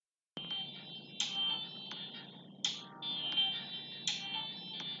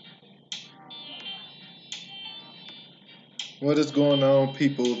What is going on,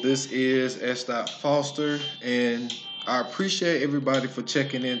 people? This is S. Foster, and I appreciate everybody for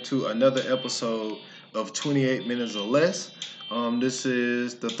checking into another episode of 28 Minutes or Less. This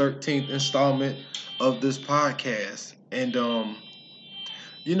is the 13th installment of this podcast. As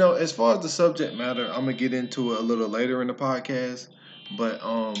far as the subject matter, I'm going to get into it a little later in the podcast. But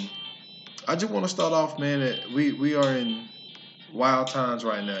I just want to start off, man, that we are in wild times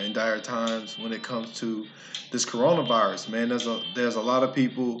right now, in dire times when it comes to this coronavirus. Man, there's a lot of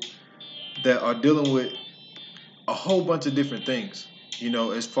people that are dealing with a whole bunch of different things.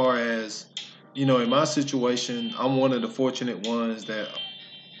 As far as in my situation, I'm one of the fortunate ones that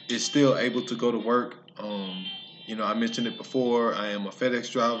is still able to go to work. I mentioned it before. I am a FedEx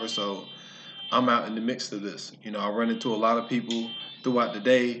driver, so I'm out in the mix of this. I run into a lot of people throughout the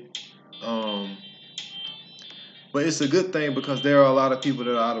day. Um, but it's a good thing because there are a lot of people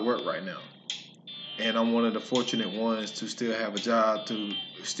that are out of work right now. And I'm one of the fortunate ones to still have a job, to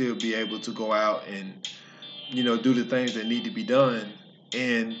still be able to go out and do the things that need to be done.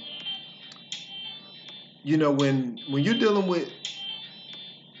 And when you're dealing with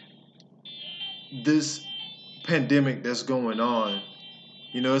this pandemic that's going on,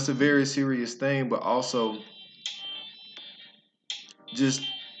 it's a very serious thing, but also just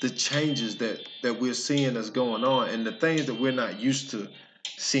the changes that we're seeing that's going on and the things that we're not used to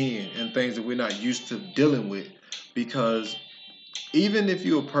seeing and things that we're not used to dealing with. Because even if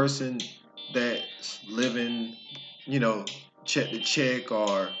you're a person that's living, you know, check to check,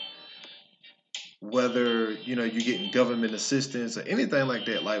 or whether you're getting government assistance or anything like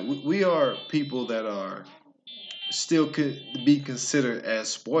that, like we are people that are still could be considered as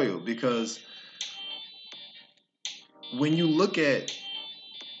spoiled. Because when you look at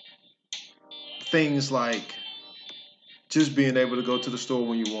things like just being able to go to the store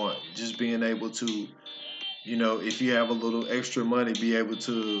when you want, just being able to, if you have a little extra money, be able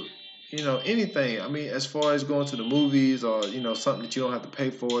to, anything. I mean, as far as going to the movies, or something that you don't have to pay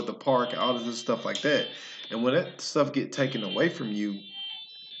for, the park, all of this stuff like that. And when that stuff get taken away from you,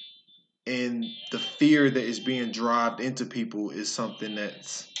 and the fear that is being driven into people is something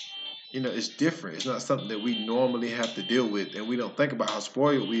that's, it's different. It's not something that we normally have to deal with, and we don't think about how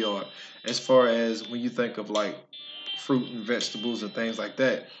spoiled we are. As far as when you think of like fruit and vegetables and things like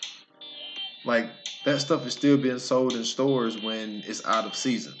that, like that stuff is still being sold in stores when it's out of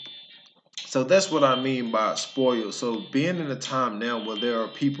season. So that's what I mean by spoiled. So being in a time now where there are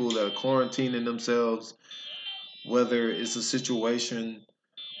people that are quarantining themselves, whether it's a situation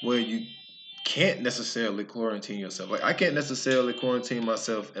where you can't necessarily quarantine yourself. Like I can't necessarily quarantine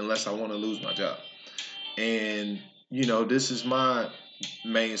myself unless I want to lose my job. And this is my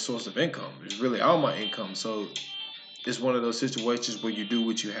main source of income. It's really all my income. So it's one of those situations where you do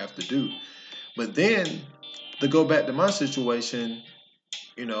what you have to do. But then to go back to my situation,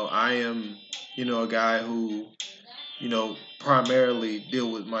 I am, a guy who, primarily deal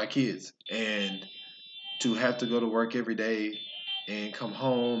with my kids. And to have to go to work every day and come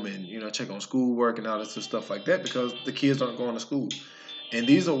home and, check on schoolwork and all this stuff like that, because the kids aren't going to school. And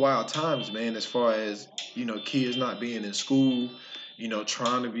these are wild times, man, as far as, kids not being in school,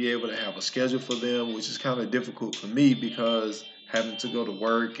 trying to be able to have a schedule for them, which is kind of difficult for me because having to go to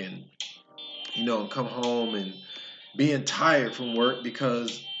work and, come home and being tired from work.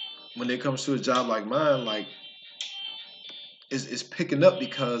 Because when it comes to a job like mine, like it's picking up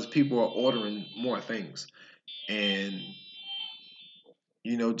because people are ordering more things. And,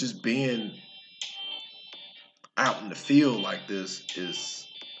 just being out in the field like this is,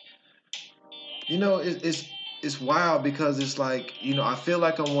 it's wild. Because it's like, I feel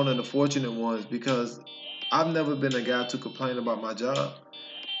like I'm one of the fortunate ones, because I've never been a guy to complain about my job.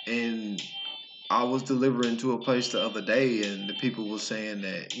 And I was delivering to a place the other day, and the people were saying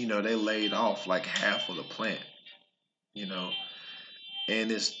that, they laid off like half of the plant, you know.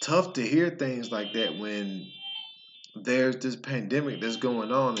 And it's tough to hear things like that when there's this pandemic that's going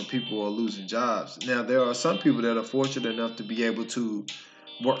on and people are losing jobs. Now, there are some people that are fortunate enough to be able to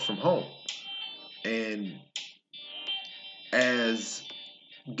work from home. And as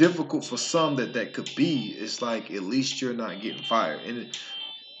difficult for some that could be, it's like at least you're not getting fired. And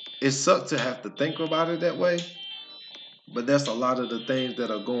it sucks to have to think about it that way, but that's a lot of the things that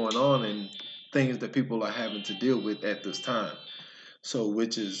are going on and things that people are having to deal with at this time. So,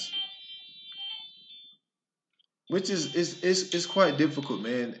 which is it's quite difficult,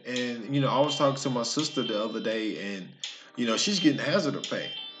 man. And I was talking to my sister the other day, and she's getting hazard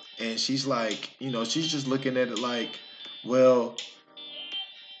pay, and she's like, she's just looking at it like, well,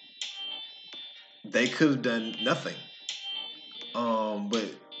 they could have done nothing. But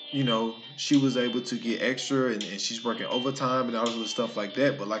she was able to get extra, and she's working overtime and all this other stuff like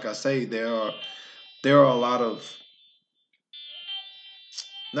that. But like I say, there are a lot of,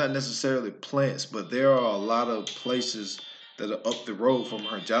 not necessarily plants, but there are a lot of places that are up the road from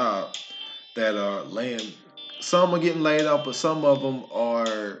her job that are laying. Some are getting laid off, but some of them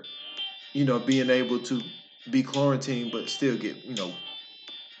are, being able to be quarantined, but still get,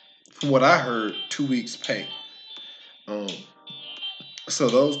 from what I heard, 2 weeks pay. Um, so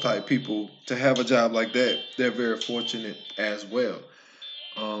those type people to have a job like that, they're very fortunate as well.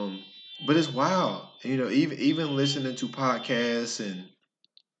 Um, but it's wild, even listening to podcasts and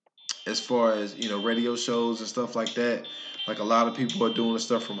as far as radio shows and stuff like that. Like a lot of people are doing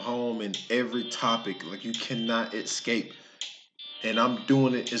stuff from home, and every topic, like, you cannot escape. And I'm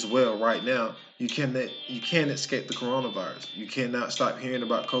doing it as well right now. You can't escape the coronavirus. You cannot stop hearing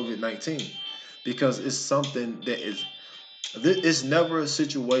about COVID-19 because it's something that is. It's never a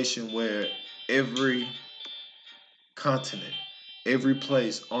situation where every continent, every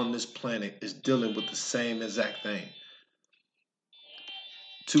place on this planet is dealing with the same exact thing.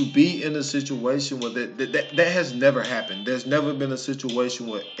 To be in a situation where that has never happened. There's never been a situation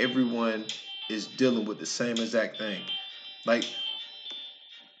where everyone is dealing with the same exact thing. Like,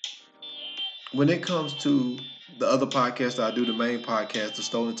 when it comes to the other podcast that I do, the main podcast, the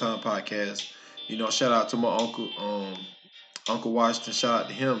Stolen Time podcast, shout out to my Uncle Washington, shout out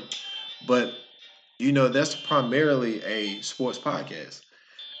to him. But that's primarily a sports podcast.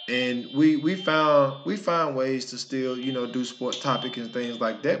 And we found ways to still do sports topic and things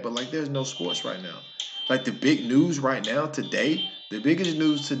like that, but like there's no sports right now. Like the big news right now today, the biggest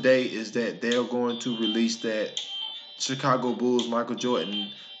news today is that they're going to release that Chicago Bulls Michael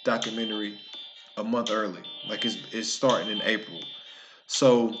Jordan documentary a month early. Like it's starting in April.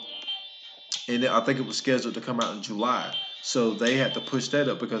 So, and I think it was scheduled to come out in July. So they had to push that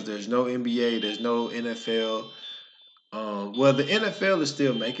up because there's no NBA, there's no NFL. Well, the NFL is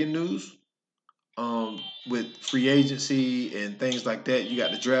still making news, with free agency and things like that. You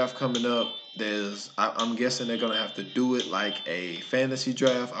got the draft coming up. I'm guessing they're gonna have to do it like a fantasy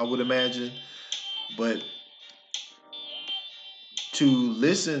draft, I would imagine. But to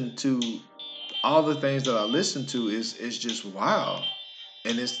listen to all the things that I listen to is just wow.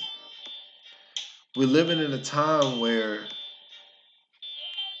 And we're living in a time where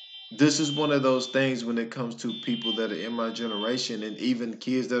this is one of those things when it comes to people that are in my generation and even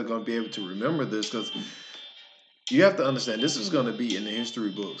kids that are going to be able to remember this, because you have to understand this is going to be in the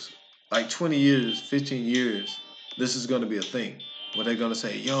history books. Like 20 years, 15 years, this is going to be a thing where they're going to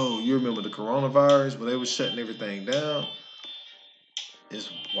say, yo, you remember the coronavirus when they were shutting everything down? It's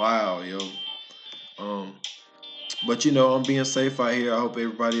wild, yo. Um, but I'm being safe out here. I hope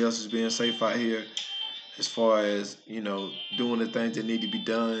everybody else is being safe out here as far as, doing the things that need to be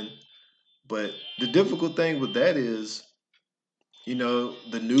done. But the difficult thing with that is,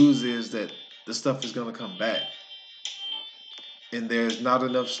 the news is that the stuff is going to come back. And there's not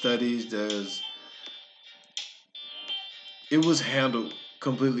enough studies. It was handled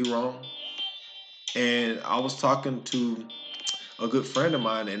completely wrong. And I was talking to a good friend of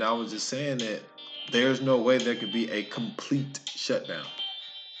mine, and I was just saying that there's no way there could be a complete shutdown.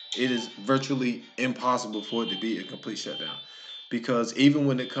 It is virtually impossible for it to be a complete shutdown. Because even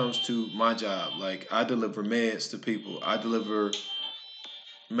when it comes to my job, like I deliver meds to people, I deliver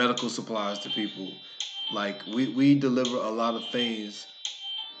medical supplies to people. Like we deliver a lot of things.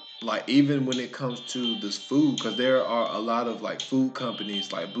 Like even when it comes to this food, because there are a lot of like food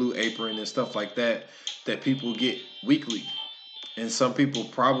companies like Blue Apron and stuff like that that people get weekly, and some people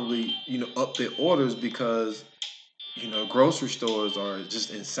probably up their orders because grocery stores are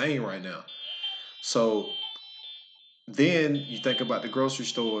just insane right now. So then you think about the grocery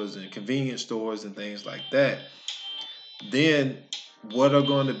stores and convenience stores and things like that. Then what are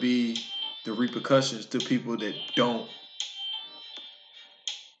going to be the repercussions to people that don't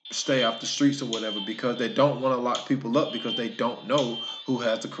stay off the streets or whatever, because they don't want to lock people up because they don't know who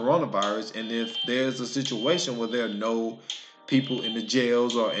has the coronavirus? And if there's a situation where there are no people in the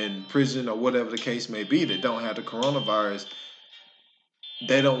jails or in prison or whatever the case may be that don't have the coronavirus,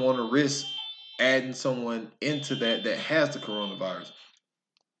 they don't want to risk adding someone into that has the coronavirus.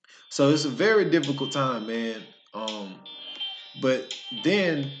 So it's a very difficult time, man. But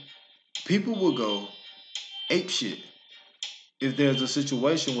then people will go ape shit if there's a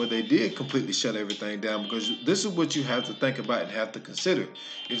situation where they did completely shut everything down, because this is what you have to think about and have to consider.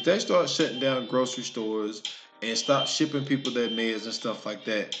 If they start shutting down grocery stores and stop shipping people their meds and stuff like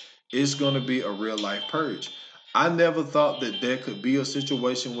that, it's going to be a real life purge. I never thought that there could be a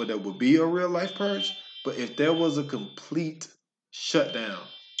situation where there would be a real life purge, but if there was a complete shutdown,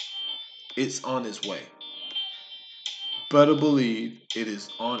 It's on its way. Better believe it is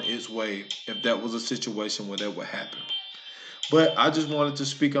on its way if that was a situation where that would happen. But I just wanted to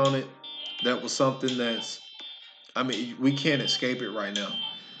speak on it. That was something that's, I mean, we can't escape it right now.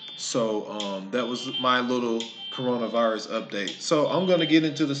 So that was my little coronavirus update. So I'm going to get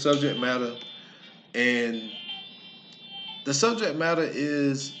into the subject matter. And the subject matter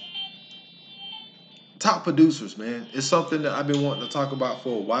is top producers, man. It's something that I've been wanting to talk about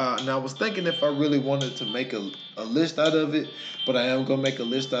for a while. And I was thinking if I really wanted to make a list out of it, but I am going to make a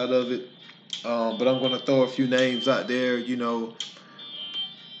list out of it. But I'm going to throw a few names out there.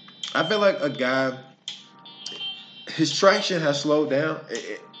 I feel like a guy, his traction has slowed down,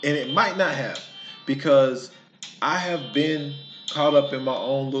 and it might not have, because I have been caught up in my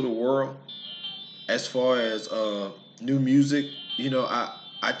own little world as far as new music.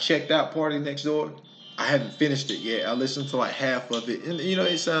 I checked out Party Next Door. I haven't finished it yet. I listened to like half of it, and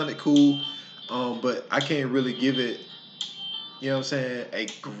it sounded cool, but I can't really give it, what I'm saying, a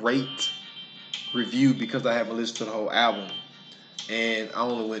great review because I haven't listened to the whole album, and I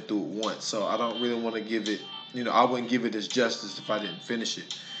only went through it once, so I don't really want to give it. I wouldn't give it its justice if I didn't finish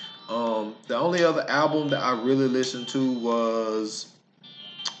it. The only other album that I really listened to was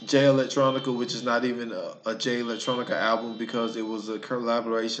Jay Electronica, which is not even a Jay Electronica album because it was a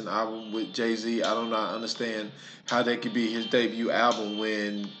collaboration album with Jay Z. I do not understand how that could be his debut album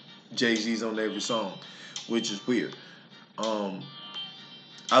when Jay Z's on every song, which is weird. Um,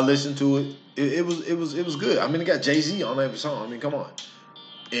 I listened to it. It was good. I mean, it got Jay Z on every song. I mean, come on.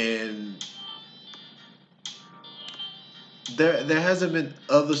 And there hasn't been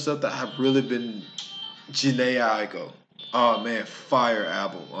other stuff that have really been Janae Aiko. Oh man, fire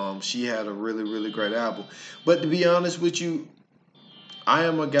album. She had a really really great album. But to be honest with you, I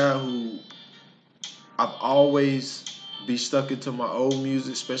am a guy who I've always be stuck into my old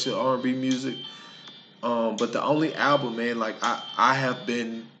music, especially R&B music. But the only album, man, like I have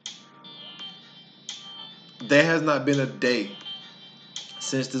been. There has not been a day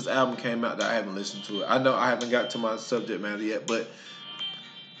since this album came out that I haven't listened to it. I know I haven't got to my subject matter yet, but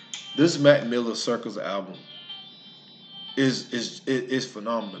this Mac Miller Circles album is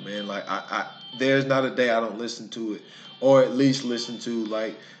phenomenal, man. Like I there's not a day I don't listen to it, or at least listen to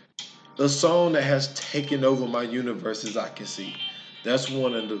like the song that has taken over my universe as I can see. That's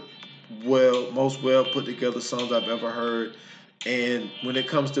one of the most well put together songs I've ever heard. And when it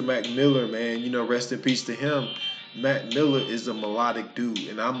comes to Mac Miller, man, rest in peace to him. Mac Miller is a melodic dude,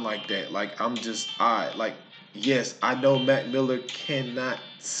 and I'm like that. Like I'm just I like yes, I know Mac Miller cannot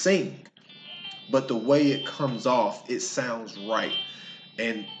sing, but the way it comes off, it sounds right.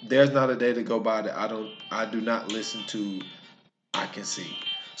 And there's not a day to go by that I do not listen to I Can See.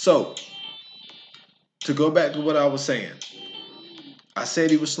 So to go back to what I was saying, I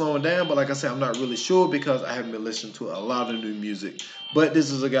said he was slowing down, but like I said, I'm not really sure because I haven't been listening to a lot of new music. But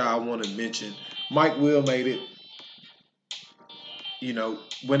this is a guy I want to mention. Mike Will made it.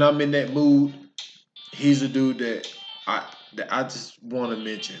 When I'm in that mood, he's a dude I that I just want to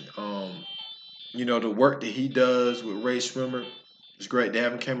mention. The work that he does with Ray Shrimmer is great. They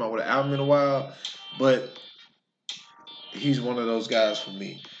haven't came out with an album in a while, but he's one of those guys for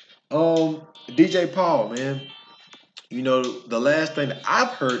me. DJ Paul, man. The last thing that I've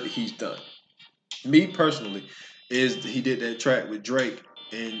heard that he's done, me personally, is he did that track with Drake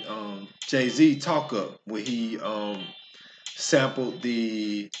and Jay Z, Talk Up, where he sampled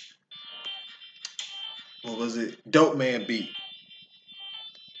the what was it, Dope Man beat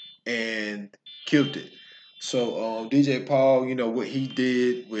and killed it. So DJ Paul, what he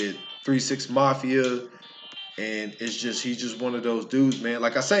did with 3 6 Mafia, and he's just one of those dudes, man.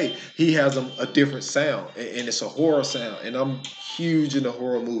 Like I say, he has a different sound, and it's a horror sound, and I'm huge into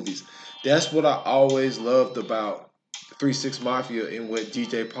horror movies. That's what I always loved about 3 6 Mafia and what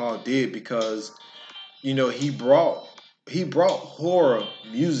DJ Paul did because he brought horror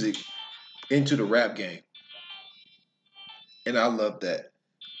music into the rap game, and I love that.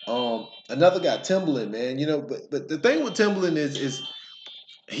 Another guy, Timbaland, man. But the thing with Timbaland is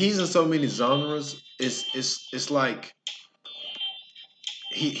he's in so many genres. It's like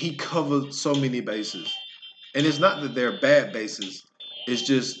he covered so many bases, and it's not that they're bad bases. It's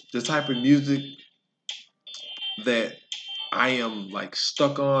just the type of music that I am like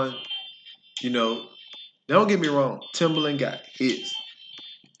stuck on. You know, don't get me wrong. Timbaland got hits.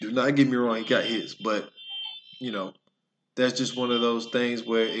 Do not get me wrong. He got hits, but you know that's just one of those things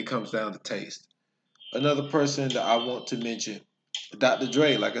where it comes down to taste. Another person that I want to mention, Dr.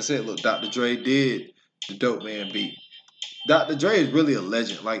 Dre. Like I said, look, Dr. Dre did the Dope Man beat. Dr. Dre is really a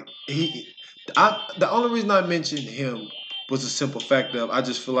legend. Like the only reason I mentioned him was the simple fact of I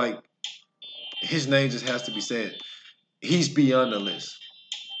just feel like his name just has to be said. He's beyond the list.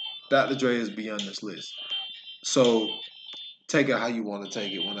 Dr. Dre is beyond this list. So take it how you want to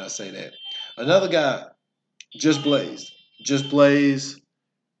take it when I say that. Another guy, Just Blaze. Just Blaze,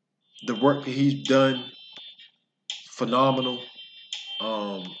 the work that he's done, phenomenal.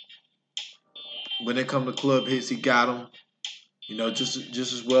 Um, when it come to club hits, he got them. You know, just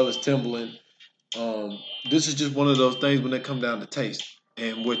as well as Timbaland. Um, this is just one of those things when it come down to taste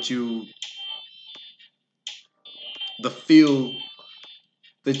and what you, the feel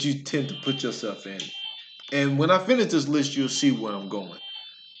that you tend to put yourself in. And when I finish this list, you'll see where I'm going.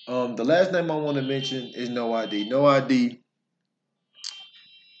 The last name I want to mention is No ID. No ID.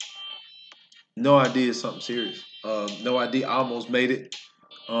 No ID is something serious. No ID almost made it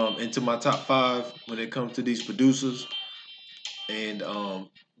into my top five when it comes to these producers and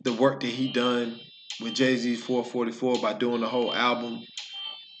the work that he done with Jay Z's 444 by doing the whole album.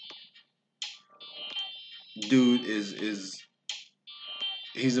 Dude is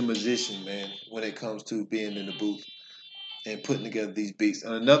he's a magician, man. When it comes to being in the booth and putting together these beats.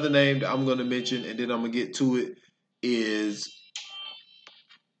 And another name that I'm going to mention, and then I'm gonna get to it, is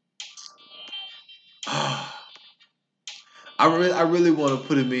I really want to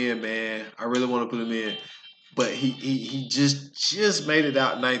put him in, man. I really want to put him in. But he just made it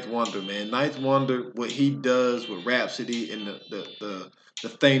out Ninth Wonder, man. Ninth Wonder, what he does with Rhapsody and the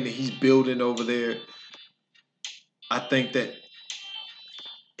thing that he's building over there, I think that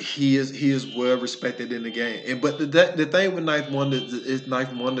he is well respected in the game. And but the thing with Ninth Wonder is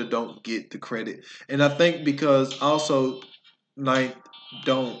Ninth Wonder don't get the credit. And I think because also Ninth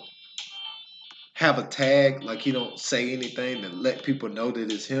don't have a tag, like he don't say anything to let people know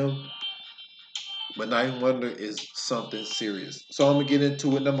that it's him. But Ninth Wonder is something serious. So I'm gonna get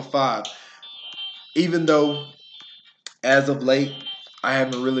into it. Number five. Even though as of late I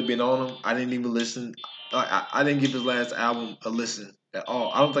haven't really been on him, I didn't even listen. I didn't give his last album a listen at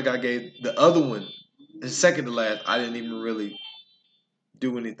all. I don't think I gave the other one, the second to last. I didn't even really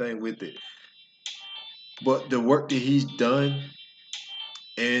do anything with it. But the work that he's done,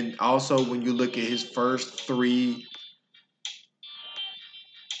 and also when you look at his first three,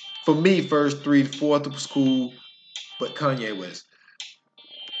 for me, first three, fourth was cool, but Kanye West,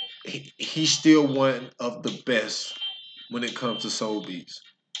 he's still one of the best when it comes to soul beats.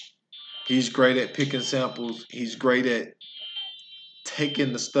 He's great at picking samples. He's great at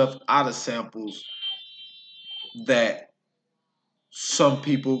taking the stuff out of samples that some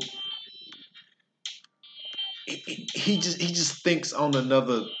people he just thinks on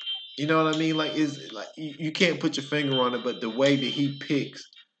another. You know what I mean? Like is like you can't put your finger on it, but the way that he picks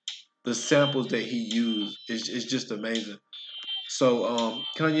the samples that he used is just amazing. So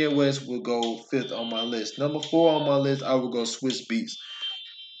Kanye West will go fifth on my list. Number four on my list, I will go Swiss Beats.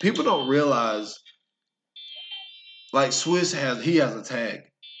 People don't realize like Swiss has a tag.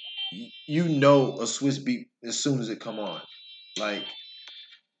 You know a Swiss beat as soon as it come on. Like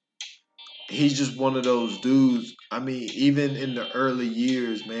he's just one of those dudes. I mean, even in the early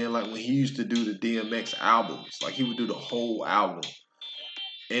years, man, like when he used to do the DMX albums, like he would do the whole album.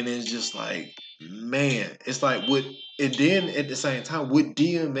 And it's just like, man, it's like what and then at the same time, would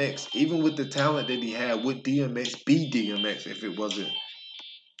DMX, even with the talent that he had, would DMX be DMX if it wasn't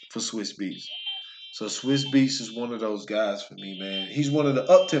for Swiss Beats? So Swiss Beats is one of those guys for me, man. He's one of the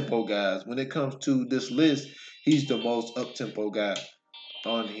up tempo guys. When it comes to this list, he's the most up tempo guy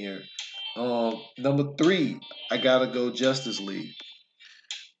on here. Number three, I gotta go Justice League.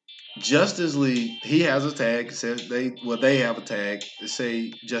 Justice League, he has a tag. It says they have a tag. They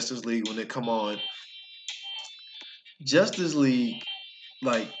say Justice League when they come on. Justice League,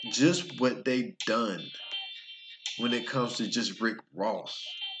 like just what they done when it comes to just Rick Ross.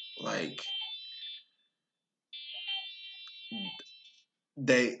 Like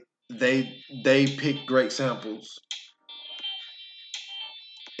they they pick great samples.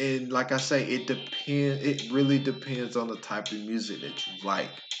 And like I say, it really depends on the type of music that you like.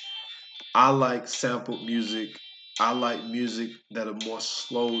 I like sampled music. I like music that are more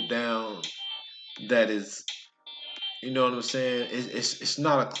slowed down. That is, you know what I'm saying? It's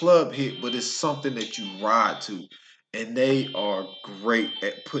not a club hit, but it's something that you ride to. And they are great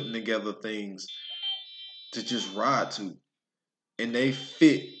at putting together things to just ride to. And they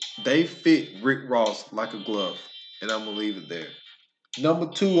fit Rick Ross like a glove. And I'm gonna leave it there. Number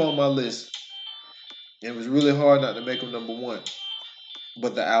two on my list, it was really hard not to make him number one.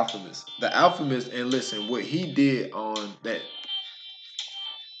 But the Alchemist. The Alchemist, and listen, what he did on that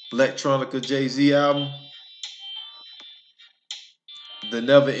Electronica Jay Z album, The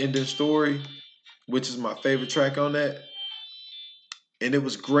Never Ending Story, which is my favorite track on that. And it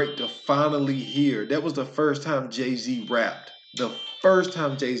was great to finally hear. That was the first time Jay-Z rapped. The first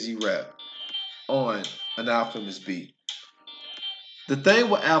time Jay-Z rapped on an Alchemist beat. The thing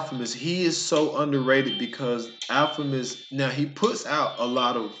with Alchemist, he is so underrated because Alchemist, now he puts out a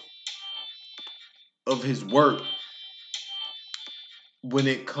lot of his work when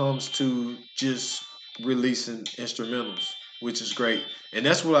it comes to just releasing instrumentals, which is great. And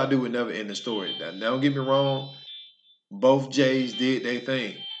that's what I do with Never Ending Story. Now, don't get me wrong, both Jays did their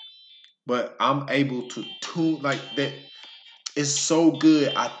thing. But I'm able to tune like that. It's so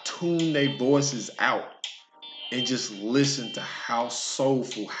good. I tune their voices out and just listen to how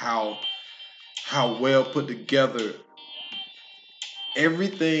soulful, how well put together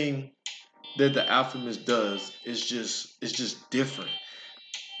everything that the Alchemist does is just different.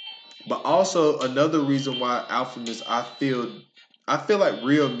 But also another reason why Alchemist I feel like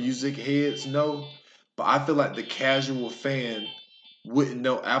real music heads know, but I feel like the casual fan wouldn't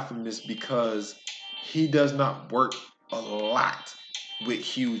know Alchemist because he does not work a lot with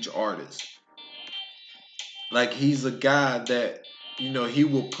huge artists. Like he's a guy that he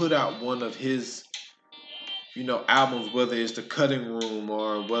will put out one of his albums, whether it's the Cutting Room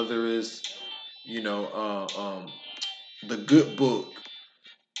or whether it's you know the Good Book,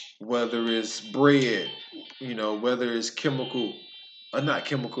 whether it's Bread, whether it's Chemical, not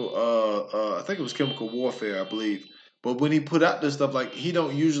Chemical, I think it was Chemical Warfare, I believe. But when he put out this stuff, like he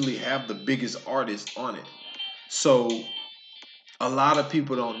don't usually have the biggest artist on it, so a lot of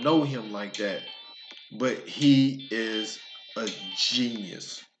people don't know him like that. But he is a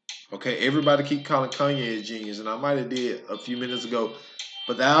genius. Okay, everybody keep calling Kanye a genius, and I might have did a few minutes ago,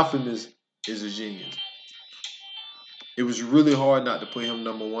 but the Alchemist is a genius. It was really hard not to put him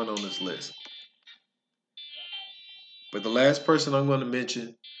number one on this list. But the last person I'm going to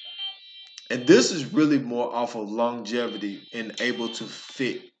mention, and this is really more off of longevity and able to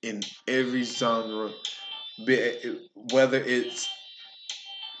fit in every genre, whether it's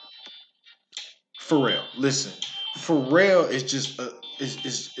Pharrell. Listen, Pharrell is just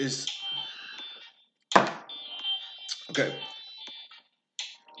is okay.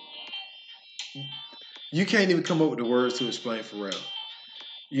 You can't even come up with the words to explain Pharrell.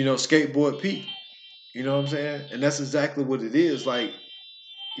 Skateboard Pete. You know what I'm saying? And that's exactly what it is. Like,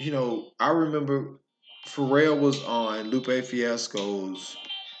 I remember Pharrell was on Lupe Fiasco's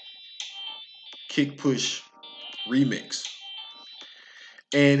Kick Push remix.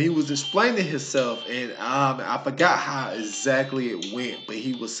 And he was explaining himself, and I forgot how exactly it went, but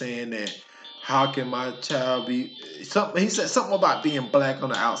he was saying that how can my child be something? He said something about being black on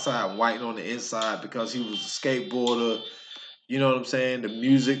the outside and white on the inside because he was a skateboarder. You know what I'm saying? The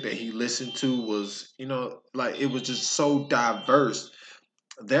music that he listened to was, like it was just so diverse.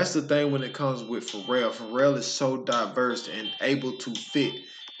 That's the thing when it comes with Pharrell. Pharrell is so diverse and able to fit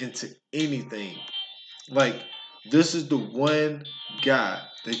into anything. Like this is the one guy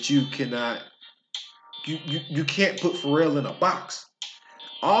that you can't put Pharrell in a box.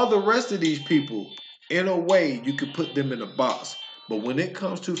 All the rest of these people, in a way, you could put them in a box. But when it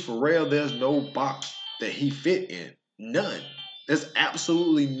comes to Pharrell, there's no box that he fit in. None. There's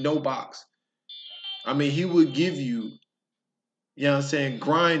absolutely no box. I mean, he would give you,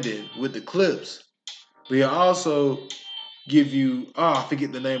 grinding with the clips. But he also give you, I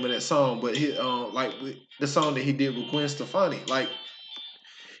forget the name of that song, but like the song that he did with Gwen Stefani. Like,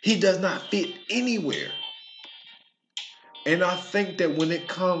 he does not fit anywhere. And I think that when it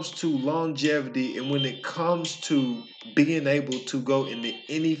comes to longevity and when it comes to being able to go into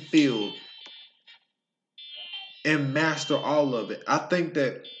any field and master all of it, I think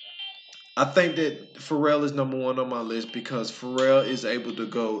that Pharrell is number one on my list because Pharrell is able to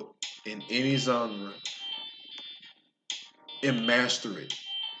go in any genre and master it.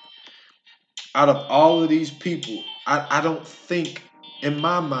 Out of all of these people, I don't think, in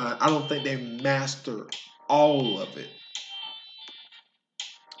my mind, I don't think they master all of it.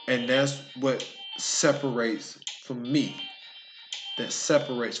 And that's what separates, for me, that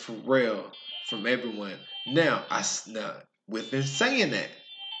separates Pharrell from everyone. Now, within saying that,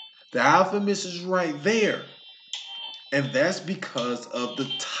 the Alchemist is right there. And that's because of the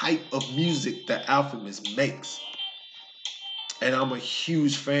type of music that Alchemist makes. And I'm a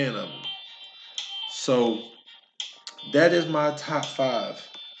huge fan of him. So that is my top five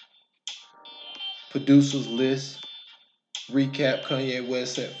producers list. Recap: Kanye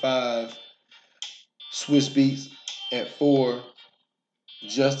West at 5, Swiss Beats at 4,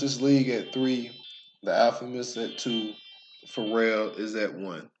 Justice League at 3, The Alchemist at 2, Pharrell is at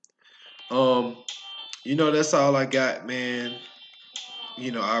 1. Um, that's all I got, man.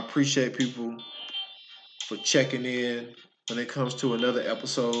 I appreciate people for checking in when it comes to another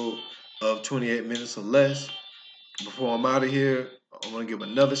episode of 28 Minutes or Less. Before I'm out of here, I want to give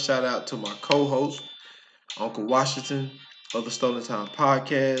another shout out to my co-host, Uncle Washington of the Stolen Time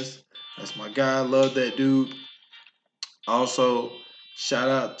Podcast. That's my guy. Love that dude. Also, shout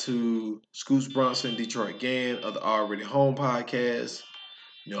out to Scoots Bronson, Detroit Gann of the Already Home Podcast.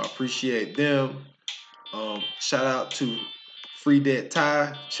 I appreciate them. Shout out to Free Dead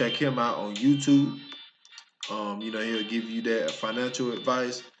Ty. Check him out on YouTube. He'll give you that financial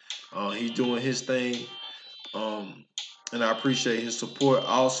advice. He's doing his thing. And I appreciate his support.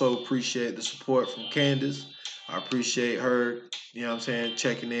 I also appreciate the support from Candace. I appreciate her,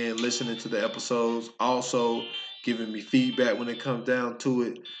 checking in, listening to the episodes, also giving me feedback when it comes down to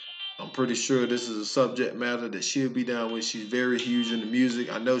it. I'm pretty sure this is a subject matter that she'll be down with. She's very huge in the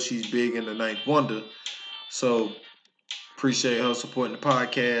music. I know she's big in the Ninth Wonder. So appreciate her supporting the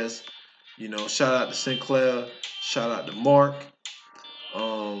podcast. Shout out to Sinclair. Shout out to Mark.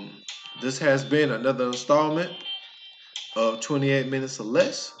 This has been another installment of 28 Minutes or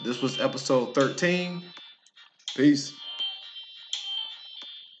Less. This was episode 13. Peace.